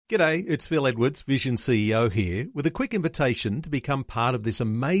G'day, it's Phil Edwards, Vision CEO here, with a quick invitation to become part of this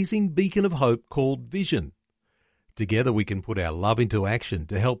amazing beacon of hope called Vision. Together we can put our love into action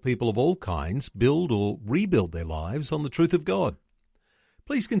to help people of all kinds build or rebuild their lives on the truth of God.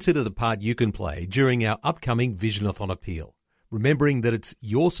 Please consider the part you can play during our upcoming Visionathon appeal, remembering that it's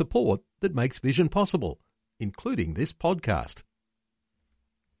your support that makes Vision possible, including this podcast.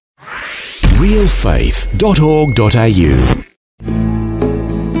 realfaith.org.au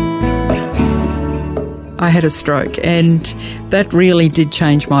I had a stroke, and that really did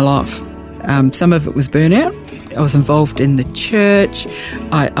change my life. Some of it was burnout. I was involved in the church.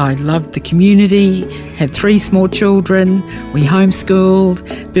 I loved the community, had 3 small children. We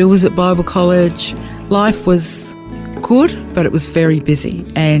homeschooled. Bill was at Bible college. Life was good, but it was very busy,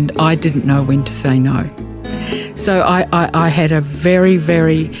 and I didn't know when to say no. So I had a very,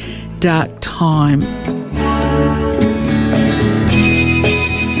 very dark time.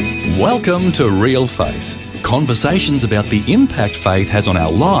 Welcome to Real Faith. Conversations about the impact faith has on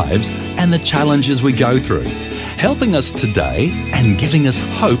our lives and the challenges we go through, helping us today and giving us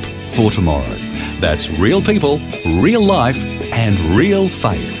hope for tomorrow. That's real people, real life, and real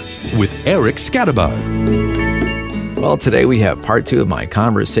faith with Eric Scatterbo. Well, today we have part 2 of my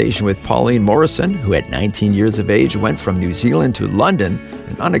conversation with Pauline Morrison, who at 19 years of age went from New Zealand to London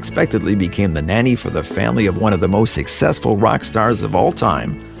and unexpectedly became the nanny for the family of one of the most successful rock stars of all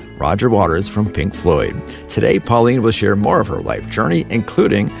time, Roger Waters from Pink Floyd. Today, Pauline will share more of her life journey,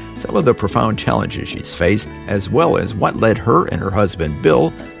 including some of the profound challenges she's faced, as well as what led her and her husband,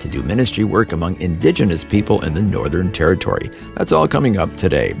 Bill, to do ministry work among Indigenous people in the Northern Territory. That's all coming up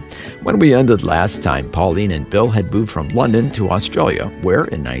today. When we ended last time, Pauline and Bill had moved from London to Australia, where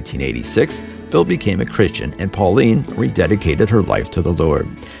in 1986, Bill became a Christian and Pauline rededicated her life to the Lord.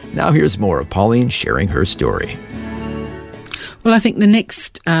 Now here's more of Pauline sharing her story. Well, I think the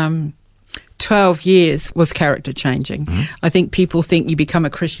next 12 years was character changing. Mm-hmm. I think people think you become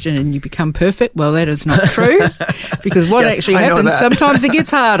a Christian and you become perfect. Well, that is not true, because what actually happens, sometimes it gets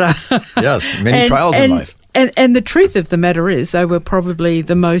harder. Yes, many trials in life. And the truth of the matter is they were probably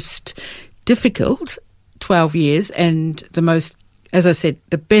the most difficult 12 years and the most, as I said,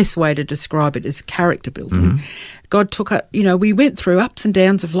 the best way to describe it is character building. Mm-hmm. God took we went through ups and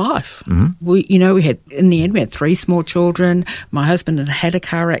downs of life. Mm-hmm. We had, in the end, we had 3 small children. My husband had a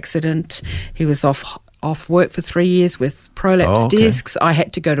car accident. He was off work for 3 years with prolapsed discs. I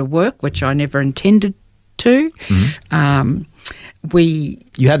had to go to work, which I never intended to. Mm-hmm.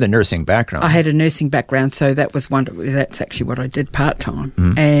 You had the nursing background. I had a nursing background, so that was that's actually what I did part-time.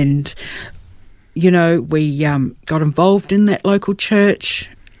 Mm-hmm. And we got involved in that local church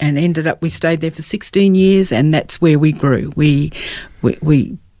and we stayed there for 16 years, and that's where we grew. We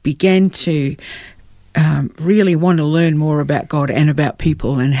began to really want to learn more about God and about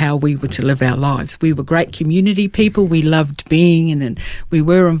people and how we were to live our lives. We were great community people. We loved being and we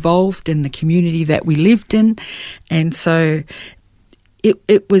were involved in the community that we lived in. And so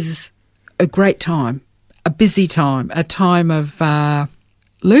it was a great time, a busy time, a time of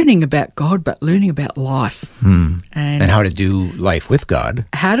learning about God, but learning about life. And how to do life with God.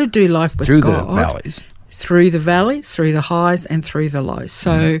 How to do life with God. Through the valleys. Through the valleys, through the highs, and through the lows.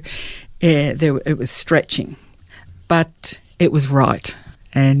 So it was stretching, but it was right.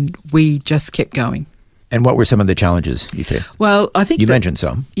 And we just kept going. And what were some of the challenges you faced? Well, I think you mentioned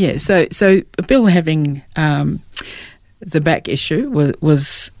some. Yeah, so Bill having the back issue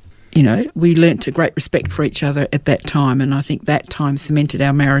was we learnt a great respect for each other at that time, and I think that time cemented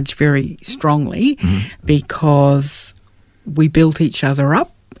our marriage very strongly because we built each other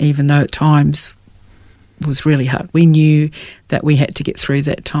up, even though at times it was really hard. We knew that we had to get through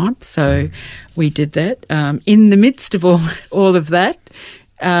that time, so we did that. In the midst of all of that,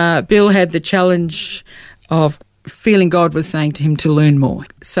 Bill had the challenge of feeling God was saying to him to learn more.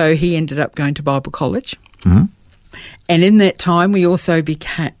 So he ended up going to Bible college. Mm-hmm. And in that time, we also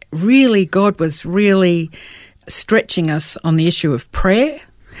became God was really stretching us on the issue of prayer.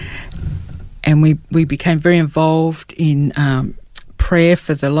 And we became very involved in prayer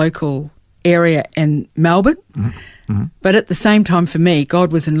for the local area in Melbourne. Mm-hmm. But at the same time, for me,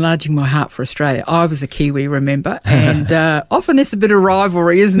 God was enlarging my heart for Australia. I was a Kiwi, remember, and often there's a bit of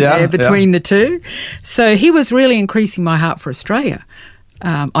rivalry, isn't there, between the two. So he was really increasing my heart for Australia.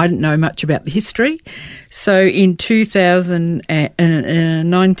 I didn't know much about the history. So in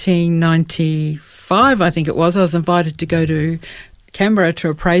 1995, I think it was, I was invited to go to Canberra to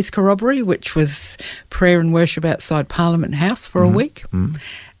a praise corroboree, which was prayer and worship outside Parliament House for a week. Mm.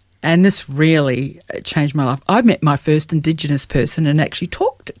 And this really changed my life. I met my first Indigenous person and actually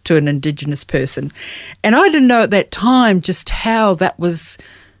talked to an Indigenous person. And I didn't know at that time just how that was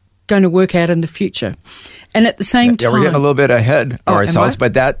going to work out in the future? And at the same time... Yeah, we're getting a little bit ahead of ourselves, am I?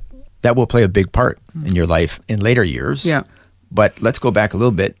 but that will play a big part in your life in later years. Yeah. But let's go back a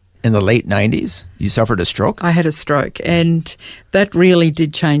little bit. In the late 90s, you suffered a stroke? I had a stroke, and that really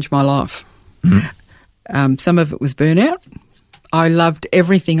did change my life. Some of it was burnout. I loved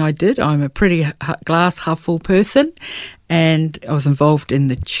everything I did. I'm a pretty glass half full person, and I was involved in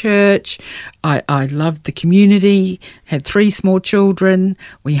the church. I loved the community, had 3 small children.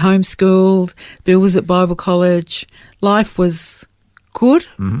 We homeschooled. Bill was at Bible college. Life was good,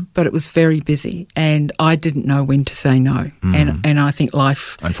 but it was very busy, and I didn't know when to say no. And I think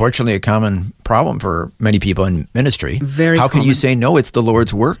life... Unfortunately, a common problem for many people in ministry. Very How can common. you say no? It's the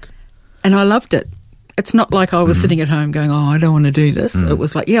Lord's work. And I loved it. It's not like I was sitting at home going, I don't want to do this. It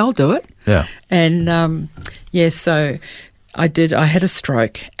was like, yeah, I'll do it. Yeah. And, so I did. I had a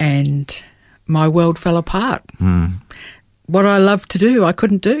stroke, and my world fell apart. What I loved to do, I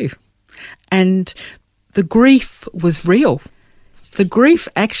couldn't do. And the grief was real. The grief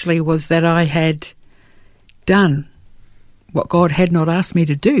actually was that I had done what God had not asked me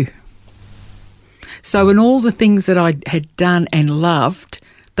to do. So in all the things that I had done and loved,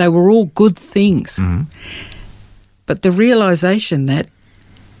 they were all good things. But the realisation that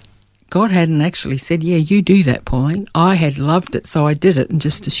God hadn't actually said, yeah, you do that, Pauline. I had loved it, so I did it and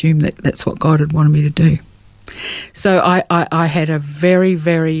just assumed that that's what God had wanted me to do. So I had a very,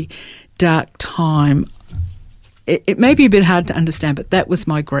 very dark time. It may be a bit hard to understand, but that was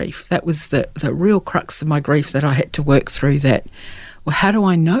my grief. That was the real crux of my grief that I had to work through. That, well, how do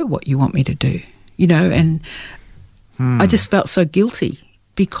I know what you want me to do? And I just felt so guilty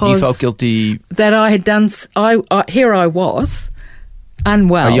because... You felt guilty? That I had done... Here I was,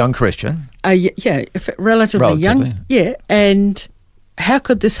 unwell. A young Christian? Relatively young. Yeah, and how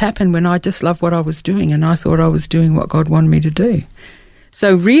could this happen when I just loved what I was doing and I thought I was doing what God wanted me to do?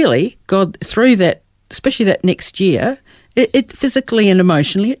 So really, God, through that, especially that next year, it physically and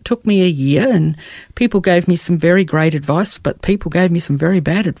emotionally, it took me a year, and people gave me some very great advice, but people gave me some very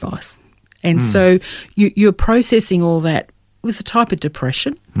bad advice. And so you're processing all that. It was a type of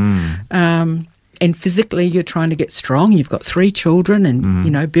depression. And physically you're trying to get strong. You've got 3 children,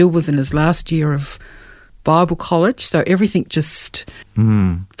 and, Bill was in his last year of Bible college, so everything just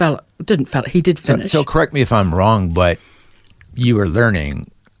didn't fall. He did finish. So correct me if I'm wrong, but you were learning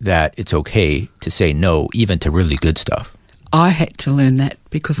that it's okay to say no, even to really good stuff. I had to learn that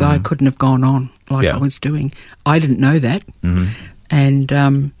because I couldn't have gone on like I was doing. I didn't know that.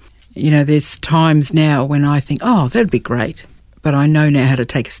 And, there's times now when I think, oh, that'd be great. But I know now how to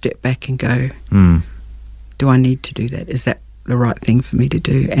take a step back and go, do I need to do that? Is that the right thing for me to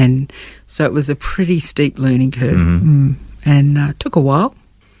do? And so it was a pretty steep learning curve, and it took a while.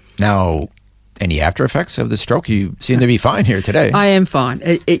 Now, any after effects of the stroke? You seem to be fine here today. I am fine.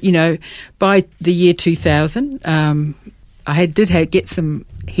 By the year 2000, I did get some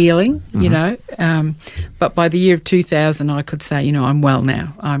healing, but by the year of 2000, I could say, I'm well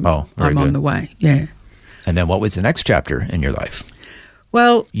now. I'm on the way. Yeah. And then what was the next chapter in your life?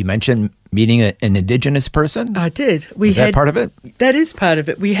 Well, you mentioned meeting an Indigenous person. I did. Is that part of it? That is part of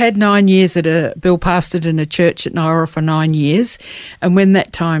it. We had 9 years Bill pastored in a church at Naira for 9 years, and when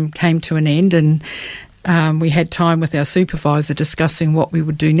that time came to an end, and we had time with our supervisor discussing what we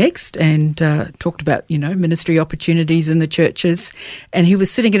would do next, and talked about ministry opportunities in the churches, and he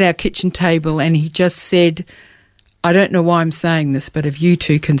was sitting at our kitchen table, and he just said, I don't know why I'm saying this, but have you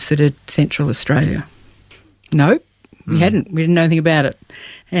two considered Central Australia? No, we hadn't. We didn't know anything about it.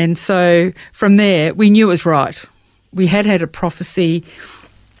 And so from there, we knew it was right. We had a prophecy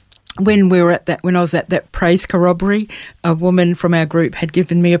when I was at that praise corroboree. A woman from our group had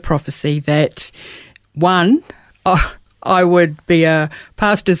given me a prophecy that, one, I would be a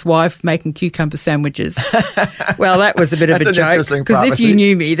pastor's wife making cucumber sandwiches. Well, that was a bit of a joke, because if you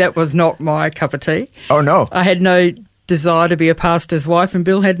knew me, that was not my cup of tea. Oh, no. I had no desire to be a pastor's wife, and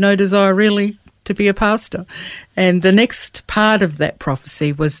Bill had no desire really to be a pastor. And the next part of that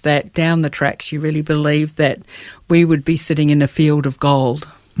prophecy was that down the track she really believed that we would be sitting in a field of gold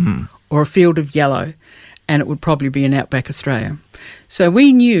or a field of yellow, and it would probably be in outback Australia. So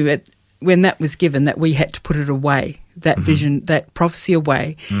we knew when that was given that we had to put it away, that vision, that prophecy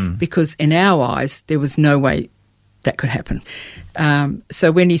away, because in our eyes there was no way that could happen.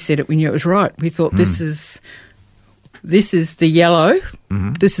 So when he said it, we knew it was right. We thought this is the yellow,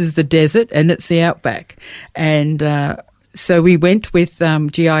 this is the desert, and it's the outback. And so we went with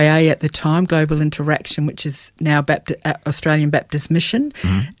GIA at the time, Global Interaction, which is now Australian Baptist Mission,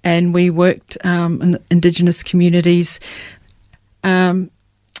 and we worked in Indigenous communities.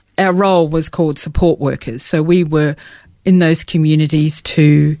 Our role was called support workers. So we were in those communities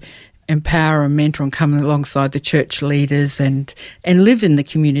to empower and mentor and come alongside the church leaders and live in the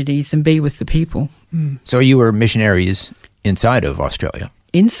communities and be with the people. So you were missionaries inside of Australia?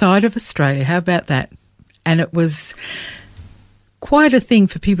 Inside of Australia, how about that? And it was quite a thing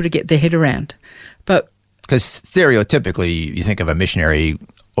for people to get their head around. But because stereotypically you think of a missionary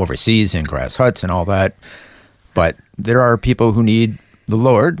overseas in grass huts and all that, but there are people who need the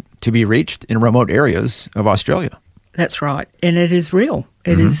Lord to be reached in remote areas of Australia. That's right. And it is real.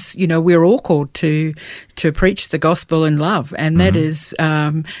 It is, we're all called to preach the gospel in love. And that is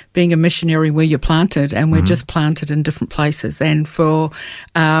being a missionary where you're planted, and we're just planted in different places. And for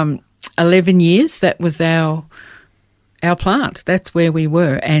 11 years, that was our plant. That's where we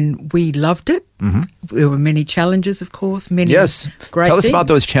were. And we loved it. There were many challenges, of course, great Tell us things. about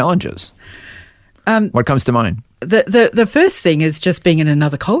those challenges. What comes to mind? The first thing is just being in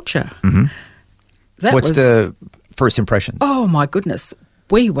another culture. What's the first impression? Oh, my goodness.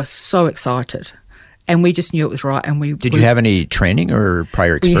 We were so excited, and we just knew it was right. And Did you have any training or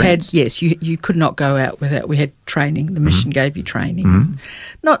prior experience? We had, yes. You could not go out without. We had training. The mission gave you training.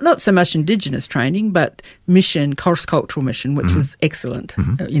 Not so much Indigenous training, but mission, cross-cultural mission, which was excellent.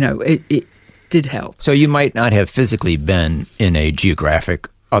 It did help. So you might not have physically been in a geographic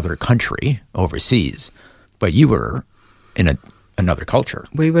other country overseas, but you were in another culture.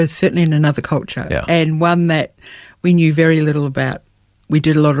 We were certainly in another culture, Yeah. and one that we knew very little about. We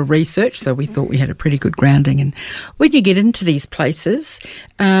did a lot of research, so we thought we had a pretty good grounding. And when you get into these places,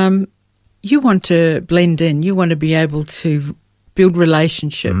 you want to blend in. You want to be able to build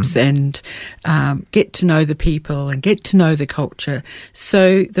relationships and get to know the people and get to know the culture.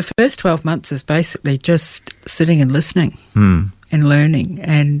 So the first 12 months is basically just sitting and listening and learning.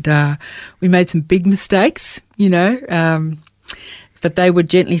 And we made some big mistakes, but they would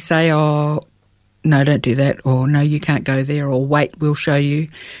gently say, oh, no, don't do that, or no, you can't go there, or wait, we'll show you.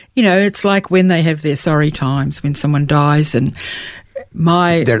 It's like when they have their sorry times, when someone dies. And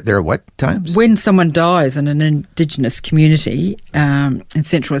There are what times? When someone dies in an Indigenous community in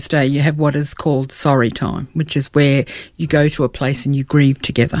Central Australia, you have what is called sorry time, which is where you go to a place and you grieve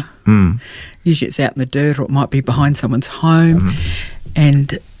together. Usually it's out in the dirt, or it might be behind someone's home.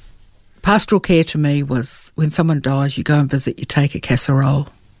 And pastoral care to me was when someone dies, you go and visit, you take a casserole.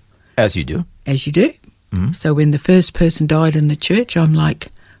 As you do. As you do. So when the first person died in the church, I'm like,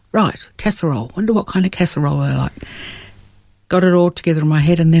 right, casserole. Wonder what kind of casserole they like. Got it all together in my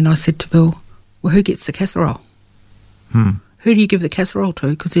head, and then I said to Bill, well, who gets the casserole? Who do you give the casserole to?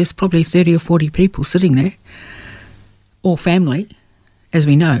 Because there's probably 30 or 40 people sitting there, all family. As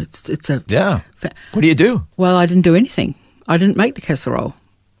we know, it's a... Yeah. What do you do? Well, I didn't do anything. I didn't make the casserole.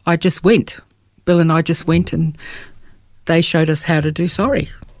 I just went. Bill and I just went, and they showed us how to do sorry.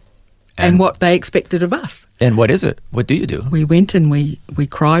 And what they expected of us. And what is it? What do you do? We went and we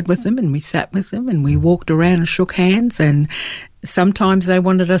cried with them, and we sat with them, and we walked around and shook hands, and sometimes they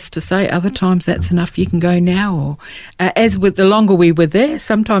wanted us to say, other times that's enough, you can go now. Or as with the longer we were there,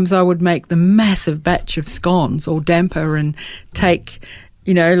 sometimes I would make the massive batch of scones or damper and take,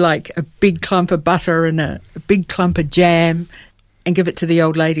 like a big clump of butter and a big clump of jam and give it to the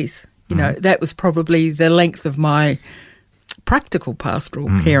old ladies. That was probably the length of my practical pastoral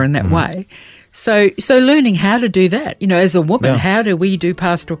care in that way. So learning how to do that, as a woman, how do we do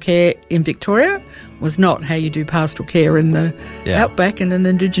pastoral care in Victoria was not how you do pastoral care in the outback in an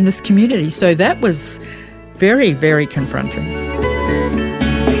Indigenous community. So that was very, very confronting.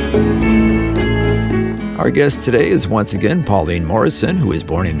 Our guest today is once again Pauline Morrison, who was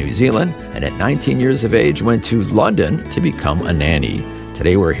born in New Zealand and at 19 years of age went to London to become a nanny.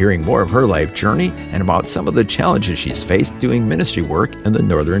 Today we're hearing more of her life journey and about some of the challenges she's faced doing ministry work in the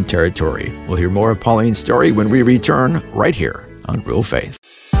Northern Territory. We'll hear more of Pauline's story when we return right here on Real Faith.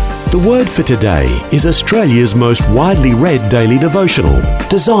 The Word for Today is Australia's most widely read daily devotional,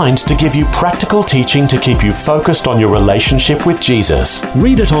 designed to give you practical teaching to keep you focused on your relationship with Jesus.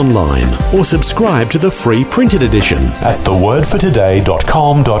 Read it online or subscribe to the free printed edition at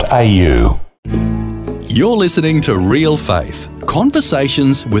thewordfortoday.com.au. You're listening to Real Faith,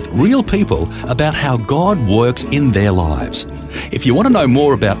 conversations with real people about how God works in their lives. If you want to know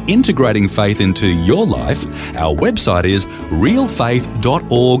more about integrating faith into your life, our website is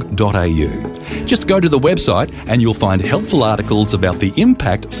realfaith.org.au. Just go to the website and you'll find helpful articles about the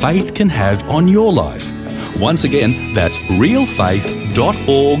impact faith can have on your life. Once again, that's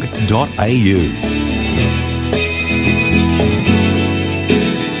realfaith.org.au.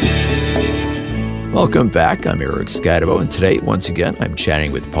 Welcome back. I'm Eric Scadabo, and today, once again, I'm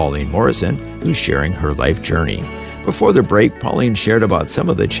chatting with Pauline Morrison, who's sharing her life journey. Before the break, Pauline shared about some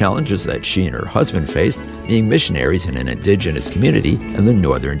of the challenges that she and her husband faced being missionaries in an indigenous community in the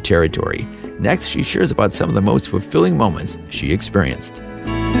Northern Territory. Next, she shares about some of the most fulfilling moments she experienced.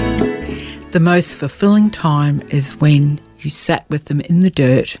 The most fulfilling time is when you sat with them in the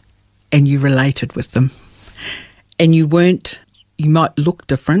dirt and you related with them. And you might look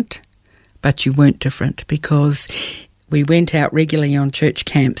different, but you weren't different, because we went out regularly on church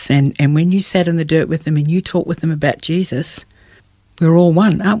camps, and when you sat in the dirt with them and you talked with them about Jesus, we're all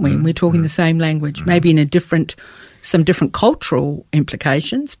one, aren't we? And we're talking the same language, maybe in some different cultural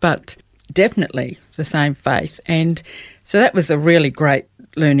implications, but definitely the same faith. And so that was a really great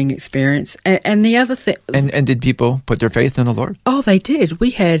learning experience. And the other thing... And did people put their faith in the Lord? Oh, they did. We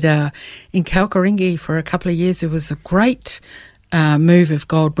had, in Kalkaringi for a couple of years, there was a great move of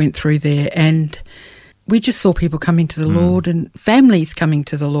God went through there, and we just saw people coming to the Lord and families coming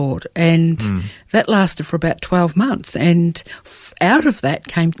to the Lord, and that lasted for about 12 months. And out of that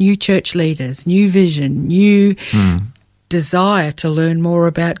came new church leaders, new vision, new desire to learn more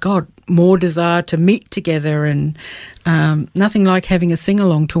about God, more desire to meet together, and nothing like having a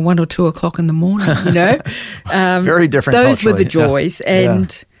sing-along till 1 or 2 o'clock in the morning, you know. Very different Those were the culturally. joys.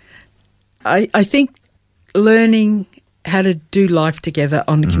 And I think learning how to do life together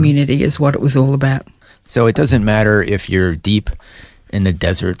on the community is what it was all about. So it doesn't matter if you're deep in the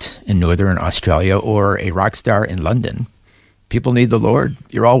desert in northern Australia or a rock star in London. People need the Lord.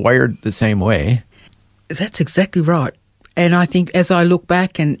 You're all wired the same way. That's exactly right. And I think as I look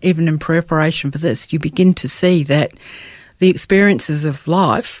back, and even in preparation for this, you begin to see that the experiences of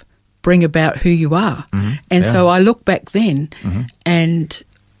life bring about who you are. And so I look back then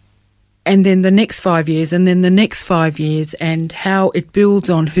and then the next 5 years, and then the next 5 years, and how it builds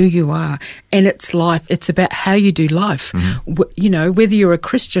on who you are. And it's life. It's about how you do life. You know, whether you're a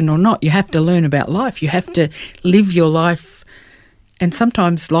Christian or not, you have to learn about life. You have to live your life. And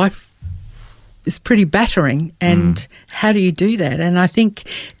sometimes life is pretty battering. And how do you do that? And I think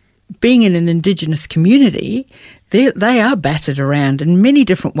being in an Indigenous community, they are battered around in many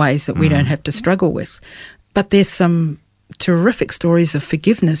different ways that we don't have to struggle with. But there's some terrific stories of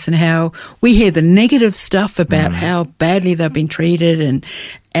forgiveness, and how we hear the negative stuff about how badly they've been treated, and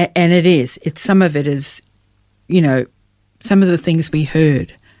some of it is, you know, some of the things we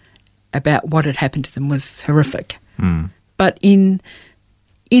heard about what had happened to them was horrific. But in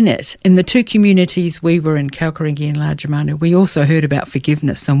the two communities we were in, Kalkaringi and Largemanu, we also heard about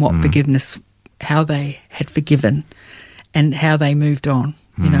forgiveness and what forgiveness, how they had forgiven and how they moved on,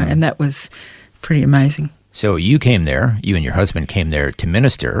 you know, and that was pretty amazing. So you came there, you and your husband came there to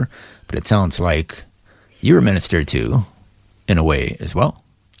minister, but it sounds like you were ministered to in a way as well.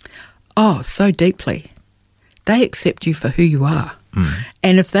 Oh, so deeply. They accept you for who you are.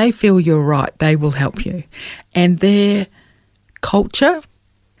 And if they feel you're right, they will help you. And their culture,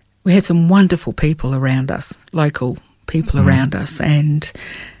 we had some wonderful people around us, local people around us, and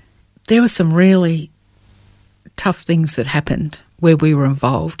there were some really tough things that happened where we were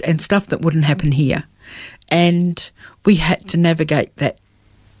involved, and stuff that wouldn't happen here. And we had to navigate that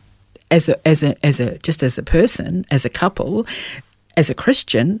as a person, as a couple, as a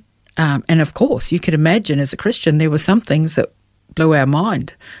Christian. And of course, you could imagine as a Christian, there were some things that blew our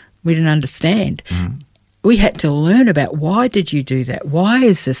mind. We didn't understand. We had to learn about, why did you do that? Why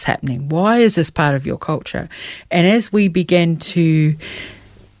is this happening? Why is this part of your culture? And as we began to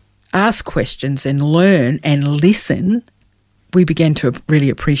ask questions and learn and listen, we began to really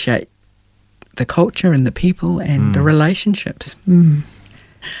appreciate the culture and the people and the relationships.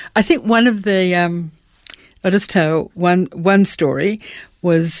 I think one of the, I'll just tell one story,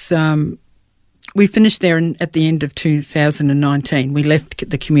 was we finished there at the end of 2019. We left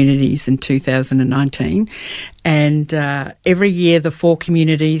the communities in 2019, and every year the 4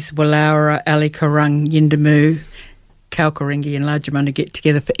 communities, Wallara, Alikarung, Yindamu, Kalkaringi and Largemunu, get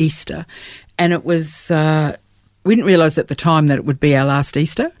together for Easter. And it was, we didn't realise at the time that it would be our last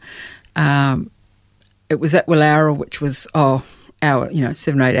Easter. It was at Wallara, which was 7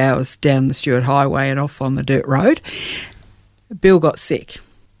 or 8 hours down the Stuart Highway and off on the dirt road. Bill got sick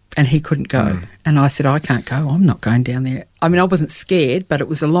and he couldn't go. And I said, I can't go. I'm not going down there. I mean, I wasn't scared, but it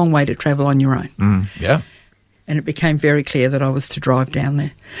was a long way to travel on your own. Yeah. And it became very clear that I was to drive down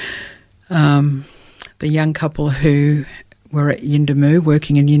there. The young couple who were at Yindamu,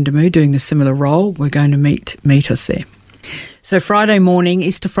 working in Yindamu, doing a similar role, were going to meet us there. So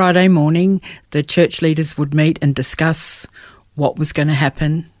Easter Friday morning, the church leaders would meet and discuss what was going to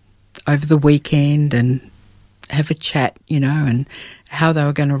happen over the weekend and have a chat, you know, and how they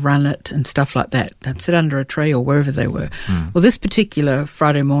were going to run it and stuff like that. They'd sit under a tree or wherever they were. Well, this particular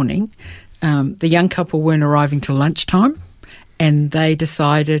Friday morning, the young couple weren't arriving till lunchtime, and they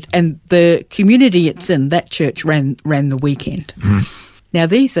decided, and the community it's in, that church ran the weekend. Now,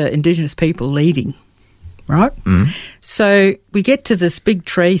 these are Indigenous people leading, right? So we get to this big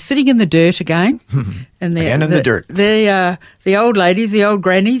tree, sitting in the dirt again. And Again in the dirt. The old ladies, the old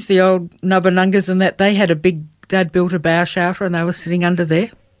grannies, the old Nubbanungas and that, they'd built a bough shelter and they were sitting under there.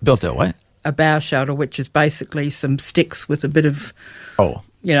 Built a what? A bough shelter, which is basically some sticks with a bit of,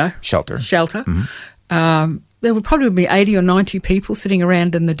 shelter. There would probably be 80 or 90 people sitting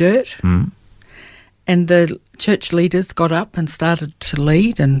around in the dirt. And the church leaders got up and started to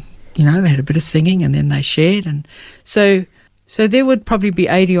lead, and, they had a bit of singing and then they shared. And so there would probably be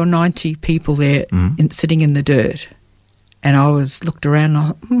 80 or 90 people there sitting in the dirt. And I looked around and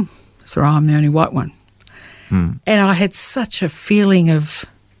I thought, so I'm the only white one. And I had such a feeling of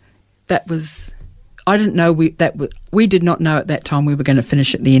that was, I didn't know, we did not know at that time we were going to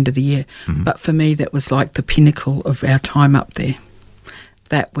finish at the end of the year. But for me, that was like the pinnacle of our time up there.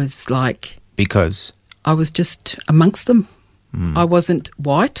 That was like... Because? I was just amongst them. I wasn't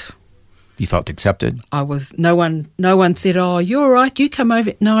white. You felt accepted? I was, no one said, oh, you're all right, you come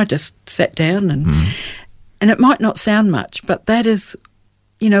over. No, I just sat down and it might not sound much, but that is,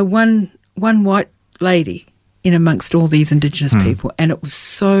 one white lady in amongst all these Indigenous people, and it was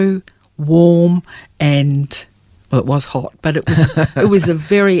so warm and, well, it was hot, but it was a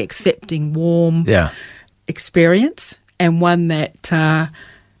very accepting, warm experience, and one that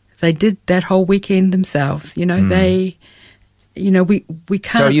they did that whole weekend themselves. They, we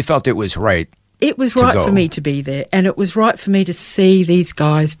can't. So you felt it was right. It was right for me to be there, and it was right for me to see these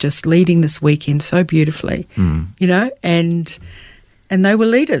guys just leading this weekend so beautifully, and they were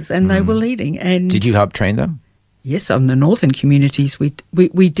leaders, and they were leading. And did you help train them? Yes, on the northern communities, we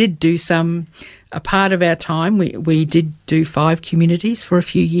did do a part of our time. We did do 5 communities for a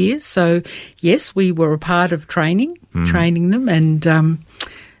few years. So yes, we were a part of training them, and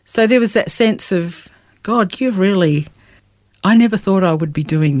so there was that sense of, God, I never thought I would be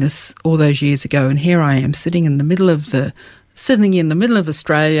doing this all those years ago, and here I am sitting in the middle of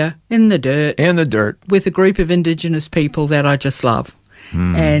Australia, in the dirt, with a group of Indigenous people that I just love,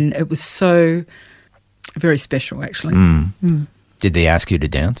 and it was so very special, actually. Did they ask you to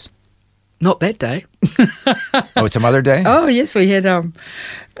dance? Not that day. Oh, it's some other day? Oh, yes, we had.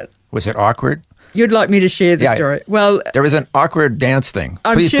 Was it awkward? You'd like me to share the story? Well, there was an awkward dance thing.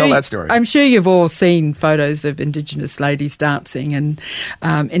 Please tell that story. I'm sure you've all seen photos of Indigenous ladies dancing, and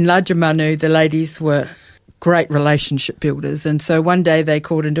in Lajamanu, the ladies were great relationship builders, and so one day they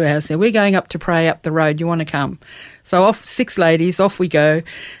called into our house and said, we're going up to pray up the road, you want to come? So off 6 ladies, off we go.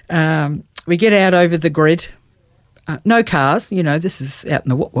 We get out over the grid, no cars, this is out in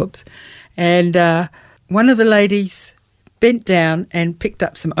the whoop-whoops, and one of the ladies bent down and picked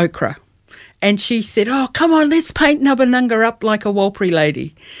up some okra. And she said, oh, come on, let's paint Nubbanunga up like a Walpri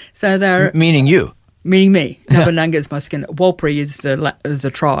lady. So they're... Meaning you? Meaning me. Nubbanunga is my skin. Walpri is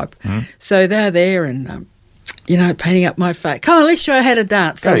the tribe. So they're there and, painting up my face. Come on, let's show how to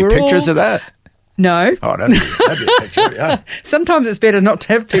dance. Got So any pictures of that? No. Oh, that'd be a picture, yeah. Sometimes it's better not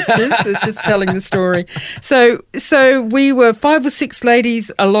to have pictures. It's just telling the story. So we were 5 or 6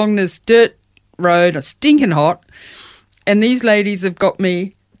 ladies along this dirt road, stinking hot, and these ladies have got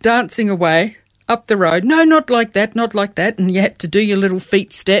me dancing away up the road. No, not like that, not like that. And you had to do your little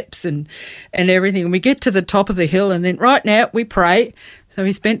feet steps and everything. And we get to the top of the hill, and then right now we pray. So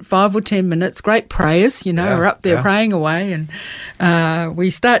we spent 5 or 10 minutes, great prayers, we're up there praying away, and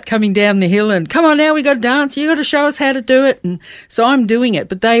we start coming down the hill and, come on now, we got to dance, you got to show us how to do it. And so I'm doing it,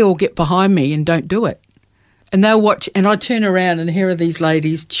 but they all get behind me and don't do it. And they'll watch, and I turn around and here are these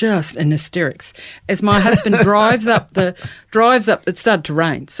ladies just in hysterics. As my husband drives up, it started to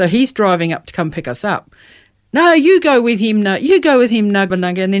rain, so he's driving up to come pick us up. No, you go with him,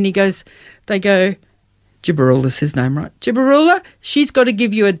 Nubbanunga. And then they go, Jibbarula's his name, right? Jibbarula, she's got to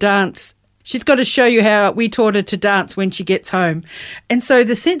give you a dance. She's got to show you how we taught her to dance when she gets home. And so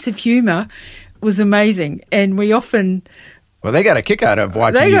the sense of humour was amazing, and we often... Well, they got a kick out of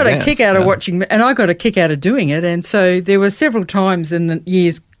watching you dance. They got a kick out of watching, and I got a kick out of doing it. And so there were several times in the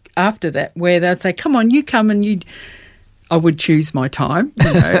years after that where they'd say, come on, you come, and I would choose my time.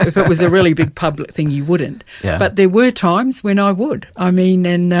 If it was a really big public thing, you wouldn't. Yeah. But there were times when I would.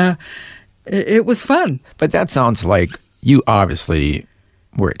 And it was fun. But that sounds like you obviously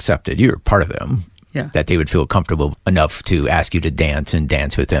were accepted. You were part of them. Yeah. That they would feel comfortable enough to ask you to dance and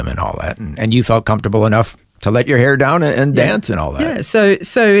dance with them and all that. And you felt comfortable enough to let your hair down and dance and all that. Yeah,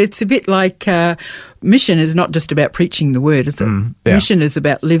 so it's a bit like mission is not just about preaching the word. It's mission is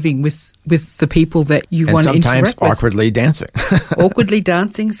about living with the people that you want to interact with. Sometimes awkwardly dancing. Awkwardly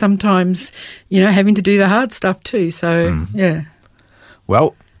dancing, sometimes, having to do the hard stuff too. So, yeah.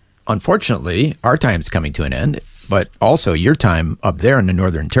 Well, unfortunately, our time's coming to an end, but also your time up there in the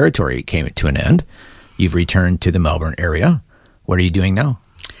Northern Territory came to an end. You've returned to the Melbourne area. What are you doing now?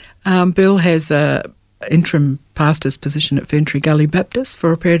 Bill has a interim pastor's position at Ferntree Gully Baptist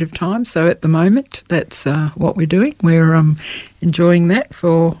for a period of time. So at the moment, that's what we're doing. We're enjoying that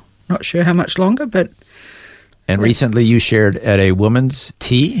for not sure how much longer, but... And recently you shared at a woman's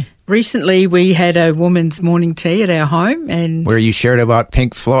tea? Recently we had a woman's morning tea at our home. And where you shared about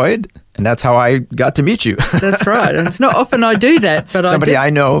Pink Floyd, and that's how I got to meet you. That's right. And it's not often I do that, but somebody I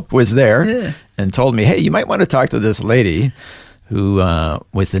know was there and told me, hey, you might want to talk to this lady who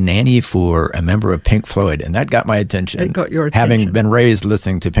was the nanny for a member of Pink Floyd, and that got my attention. It got your attention. Having been raised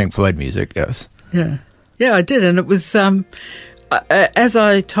listening to Pink Floyd music, yes. Yeah. Yeah, I did, and it was, as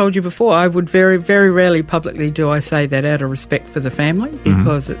I told you before, I would very, very rarely publicly do I say that out of respect for the family,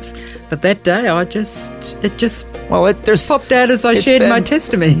 because but that day it just popped out as I shared my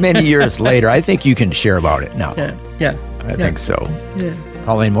testimony. Many years later, I think you can share about it now. Yeah. I think so. Yeah.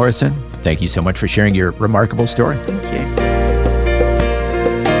 Pauline Morrison, thank you so much for sharing your remarkable story. Thank you.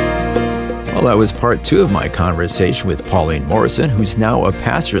 Well, that was part 2 of my conversation with Pauline Morrison, who's now a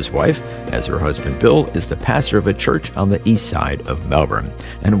pastor's wife, as her husband Bill is the pastor of a church on the east side of Melbourne.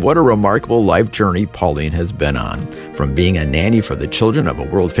 And what a remarkable life journey Pauline has been on, from being a nanny for the children of a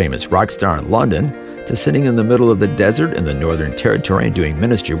world-famous rock star in London, to sitting in the middle of the desert in the Northern Territory and doing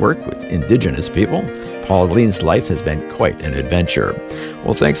ministry work with Indigenous people. Pauline's life has been quite an adventure.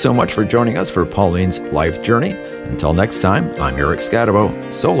 Well, thanks so much for joining us for Pauline's life journey. Until next time, I'm Eric Scadabo.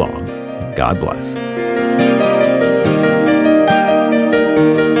 So long. God bless.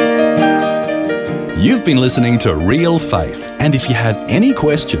 You've been listening to Real Faith, and if you have any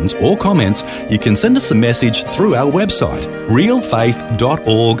questions or comments, you can send us a message through our website,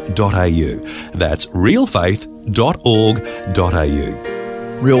 realfaith.org.au. That's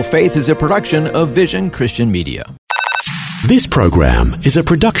realfaith.org.au. Real Faith is a production of Vision Christian Media. This program is a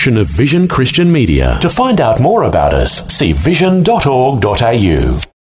production of Vision Christian Media. To find out more about us, see vision.org.au.